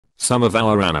Some of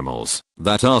our animals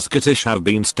that are skittish have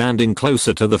been standing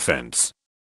closer to the fence.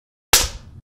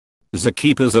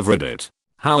 Zookeepers of Reddit.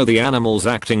 How are the animals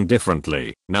acting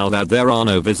differently now that there are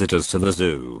no visitors to the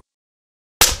zoo?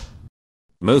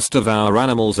 Most of our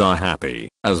animals are happy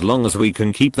as long as we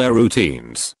can keep their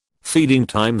routines, feeding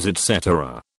times,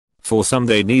 etc. For some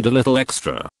they need a little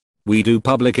extra. We do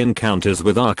public encounters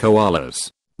with our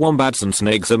koalas, wombats and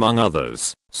snakes among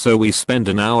others, so we spend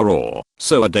an hour or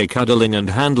so a day cuddling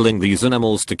and handling these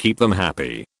animals to keep them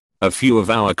happy. A few of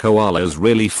our koalas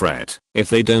really fret if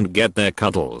they don't get their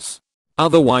cuddles.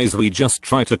 Otherwise we just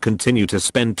try to continue to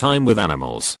spend time with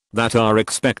animals that are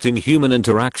expecting human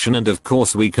interaction, and of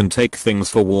course we can take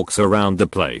things for walks around the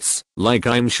place, like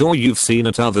I'm sure you've seen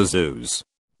at other zoos.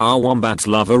 Our wombats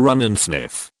love a run and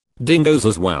sniff. Dingoes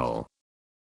as well.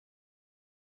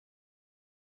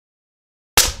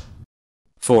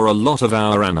 For a lot of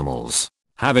our animals,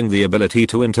 having the ability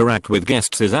to interact with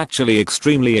guests is actually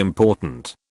extremely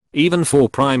important. Even for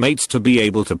primates to be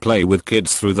able to play with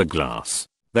kids through the glass,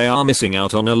 they are missing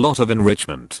out on a lot of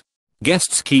enrichment.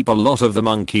 Guests keep a lot of the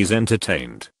monkeys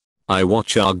entertained. I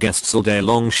watch our guests all day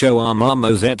long show our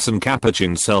marmosets and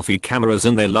capuchin selfie cameras,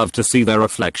 and they love to see their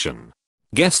reflection.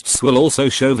 Guests will also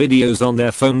show videos on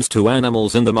their phones to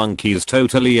animals, and the monkeys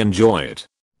totally enjoy it.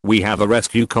 We have a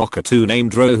rescue cockatoo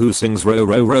named Ro who sings "Row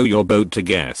row row your boat" to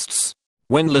guests.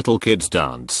 When little kids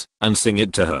dance and sing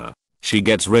it to her, she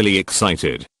gets really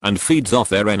excited and feeds off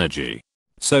their energy.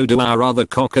 So do our other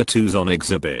cockatoos on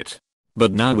exhibit.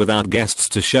 But now without guests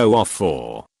to show off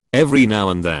for. Every now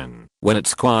and then, when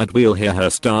it's quiet, we'll hear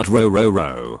her start "row row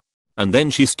row." And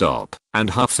then she stop and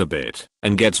huffs a bit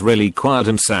and gets really quiet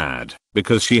and sad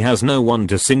because she has no one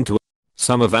to sing to.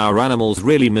 Some of our animals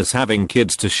really miss having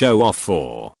kids to show off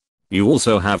for. You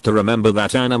also have to remember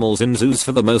that animals in zoos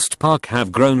for the most part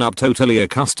have grown up totally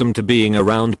accustomed to being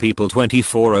around people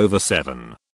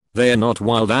 24/7. They are not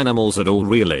wild animals at all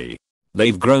really.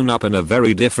 They've grown up in a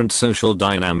very different social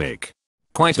dynamic.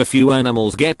 Quite a few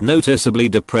animals get noticeably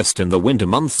depressed in the winter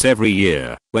months every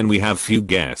year when we have few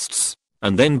guests,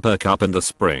 and then perk up in the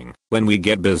spring when we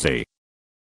get busy.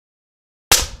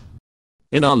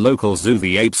 In our local zoo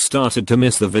the apes started to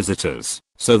miss the visitors,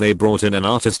 so they brought in an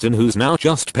artist in who's now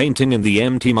just painting in the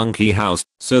empty monkey house,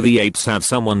 so the apes have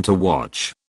someone to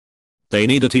watch. They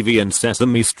need a TV and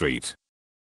Sesame Street.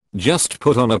 Just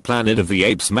put on a Planet of the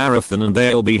Apes marathon and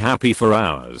they'll be happy for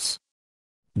hours.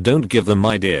 Don't give them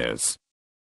ideas.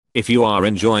 If you are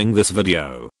enjoying this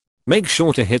video, make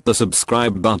sure to hit the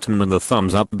subscribe button and the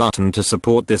thumbs up button to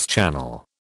support this channel.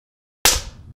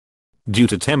 Due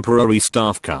to temporary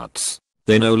staff cuts,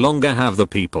 they no longer have the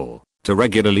people to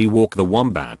regularly walk the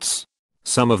wombats.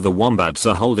 Some of the wombats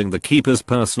are holding the keepers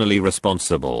personally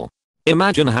responsible.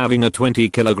 Imagine having a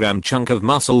 20-kilogram chunk of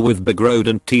muscle with big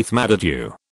rodent teeth mad at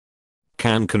you.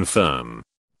 Can confirm.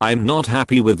 I'm not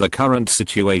happy with the current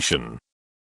situation.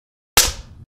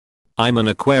 I'm an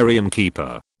aquarium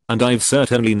keeper, and I've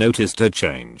certainly noticed a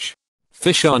change.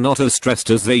 Fish are not as stressed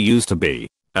as they used to be,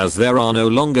 as there are no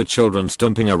longer children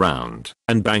stomping around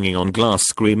and banging on glass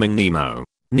screaming "Nemo,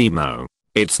 Nemo,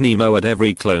 it's Nemo" at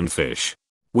every clone fish.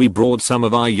 We brought some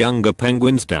of our younger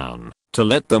penguins down to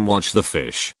let them watch the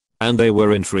fish, and they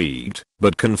were intrigued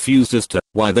but confused as to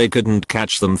why they couldn't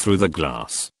catch them through the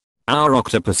glass. Our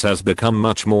octopus has become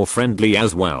much more friendly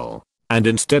as well, and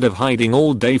instead of hiding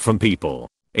all day from people,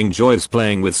 enjoys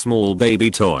playing with small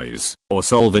baby toys or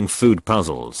solving food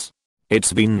puzzles.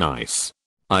 It's been nice.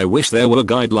 I wish there were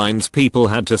guidelines people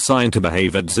had to sign to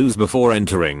behave at zoos before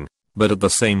entering, but at the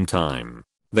same time,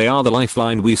 they are the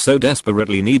lifeline we so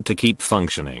desperately need to keep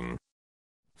functioning.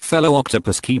 Fellow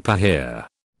octopus keeper here.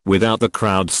 Without the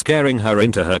crowd scaring her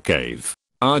into her cave,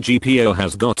 our GPO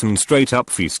has gotten straight up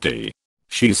feisty.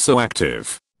 She's so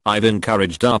active. I've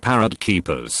encouraged our parrot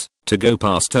keepers to go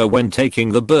past her when taking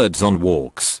the birds on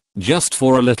walks, just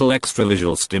for a little extra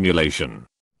visual stimulation.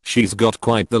 She's got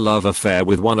quite the love affair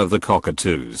with one of the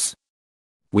cockatoos.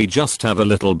 We just have a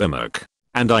little bimmock,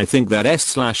 and I think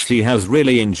that she has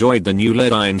really enjoyed the new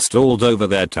LED I installed over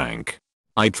their tank.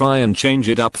 I try and change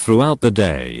it up throughout the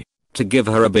day to give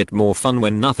her a bit more fun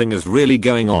when nothing is really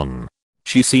going on.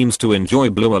 She seems to enjoy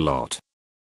blue a lot.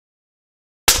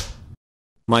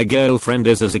 My girlfriend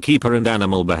is a zookeeper and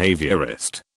animal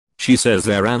behaviorist. She says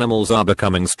their animals are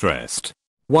becoming stressed.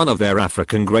 One of their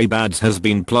African grey bads has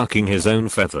been plucking his own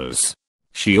feathers.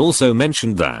 She also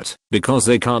mentioned that, because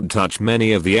they can't touch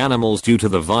many of the animals due to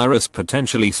the virus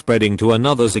potentially spreading to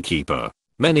another zookeeper,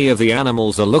 many of the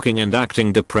animals are looking and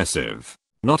acting depressive,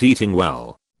 not eating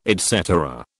well,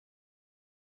 etc.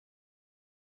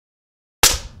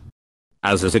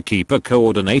 As a zookeeper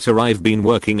coordinator, I've been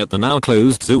working at the now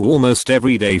closed zoo almost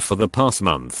every day for the past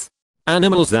month.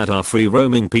 Animals that are free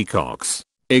roaming peacocks,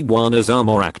 iguanas are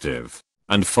more active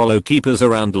and follow keepers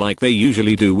around like they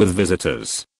usually do with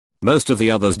visitors. Most of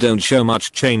the others don't show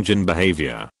much change in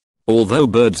behavior. Although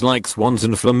birds like swans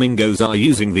and flamingos are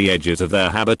using the edges of their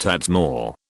habitats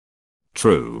more.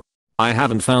 True. I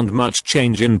haven't found much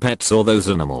change in pets or those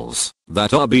animals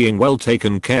that are being well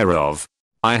taken care of.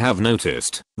 I have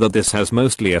noticed that this has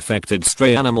mostly affected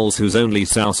stray animals whose only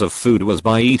source of food was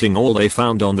by eating all they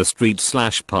found on the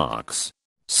streets/parks.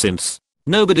 Since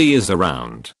nobody is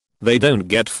around, they don't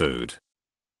get food.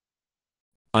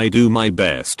 I do my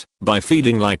best by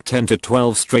feeding like 10 to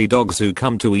 12 stray dogs who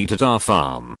come to eat at our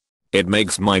farm. It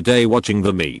makes my day watching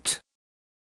them eat.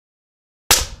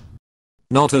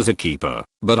 Not as a keeper,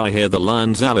 but I hear the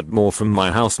lions a lot more from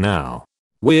my house now.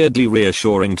 Weirdly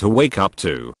reassuring to wake up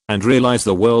to and realize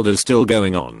the world is still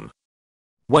going on.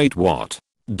 Wait, what?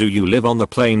 Do you live on the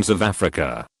plains of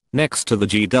Africa, next to the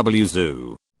GW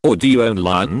Zoo? Or do you own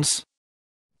lions?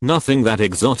 Nothing that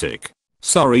exotic.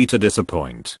 Sorry to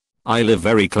disappoint. I live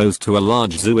very close to a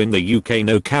large zoo in the UK.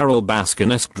 No Carol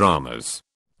Baskin-esque dramas.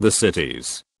 The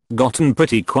city's gotten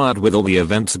pretty quiet with all the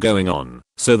events going on,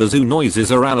 so the zoo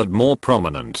noises are a lot more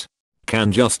prominent.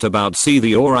 Can just about see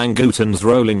the orangutans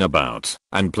rolling about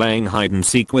and playing hide and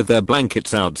seek with their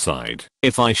blankets outside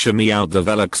if I shimmy out the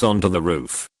Velux onto the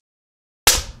roof.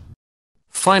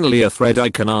 Finally, a thread I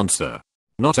can answer.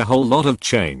 Not a whole lot of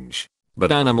change,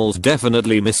 but animals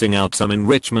definitely missing out some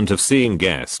enrichment of seeing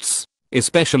guests.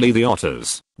 Especially the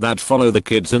otters that follow the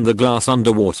kids in the glass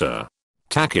underwater.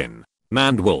 Takin,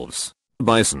 maned wolves,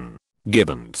 bison,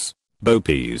 gibbons,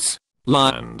 bopies,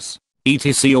 lions,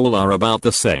 etc. all are about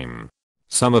the same.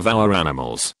 Some of our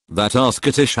animals that are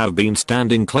skittish have been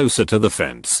standing closer to the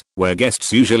fence, where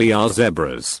guests usually are.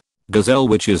 Zebras, gazelle,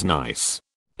 which is nice.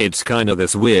 It's kinda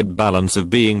this weird balance of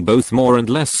being both more and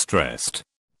less stressed.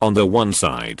 On the one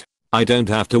side, I don't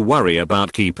have to worry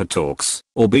about keeper talks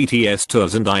or BTS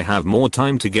tours, and I have more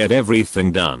time to get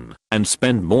everything done and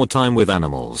spend more time with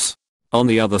animals. On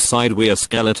the other side, we are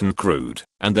skeleton crewed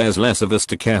and there's less of us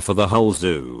to care for the whole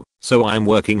zoo, so I'm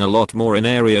working a lot more in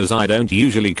areas I don't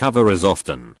usually cover as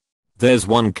often. There's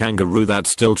one kangaroo that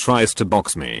still tries to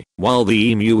box me while the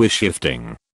emu is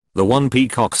shifting. The one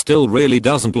peacock still really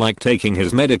doesn't like taking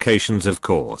his medications, of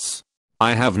course.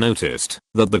 I have noticed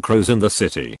that the crows in the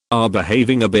city are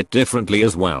behaving a bit differently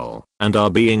as well and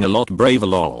are being a lot braver.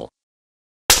 Lol.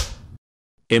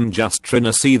 I'm just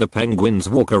tryna see the penguins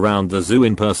walk around the zoo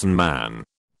in person, man.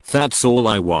 That's all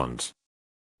I want.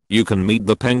 You can meet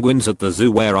the penguins at the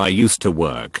zoo where I used to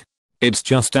work. It's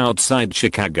just outside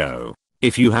Chicago.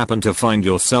 If you happen to find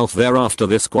yourself there after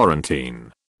this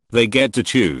quarantine. They get to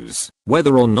choose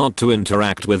whether or not to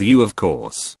interact with you, of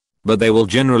course. But they will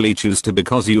generally choose to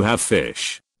because you have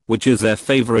fish, which is their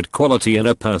favorite quality in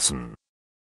a person.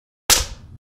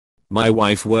 My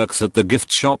wife works at the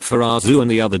gift shop for our zoo,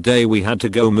 and the other day we had to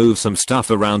go move some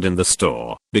stuff around in the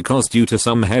store because due to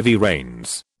some heavy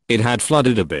rains, it had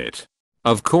flooded a bit.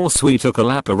 Of course, we took a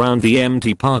lap around the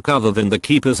empty park other than the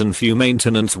keepers and few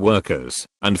maintenance workers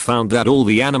and found that all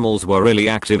the animals were really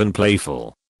active and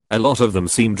playful. A lot of them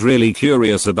seemed really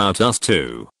curious about us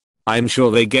too. I'm sure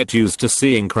they get used to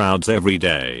seeing crowds every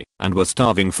day and were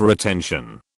starving for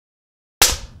attention.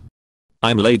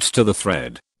 I'm late to the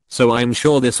thread, so I'm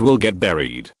sure this will get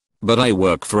buried. But I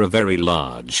work for a very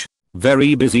large,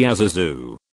 very busy as a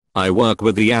zoo. I work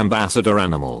with the ambassador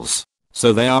animals.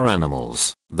 So they are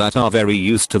animals that are very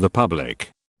used to the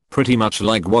public. Pretty much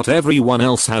like what everyone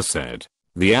else has said.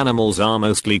 The animals are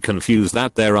mostly confused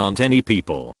that there aren't any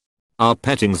people. Our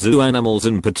petting zoo animals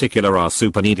in particular are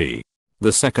super needy.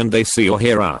 The second they see or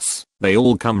hear us, they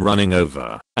all come running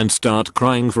over and start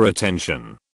crying for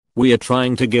attention. We are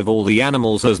trying to give all the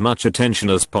animals as much attention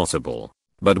as possible,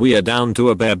 but we are down to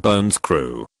a bare bones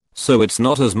crew, so it's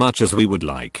not as much as we would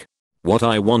like. What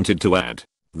I wanted to add,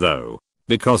 though,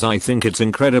 because I think it's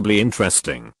incredibly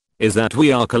interesting, is that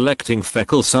we are collecting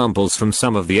fecal samples from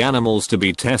some of the animals to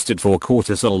be tested for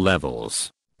cortisol levels,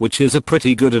 which is a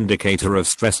pretty good indicator of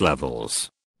stress levels.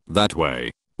 That way,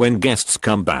 when guests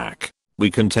come back, we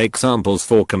can take samples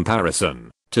for comparison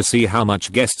to see how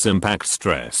much guests impact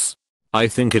stress. I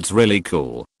think it's really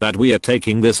cool that we are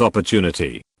taking this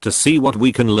opportunity to see what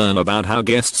we can learn about how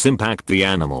guests impact the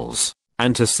animals,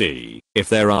 and to see if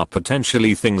there are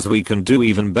potentially things we can do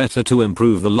even better to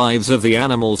improve the lives of the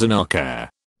animals in our care.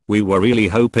 We were really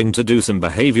hoping to do some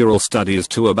behavioral studies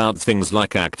too about things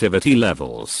like activity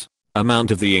levels, amount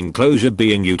of the enclosure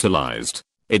being utilized,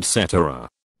 etc.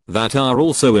 That are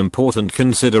also important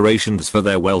considerations for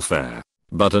their welfare.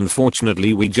 But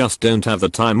unfortunately we just don't have the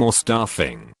time or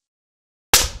staffing.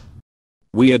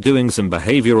 We are doing some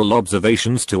behavioral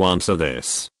observations to answer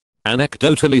this.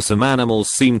 Anecdotally, some animals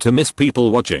seem to miss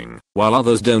people watching, while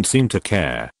others don't seem to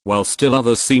care, while still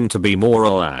others seem to be more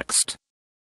relaxed.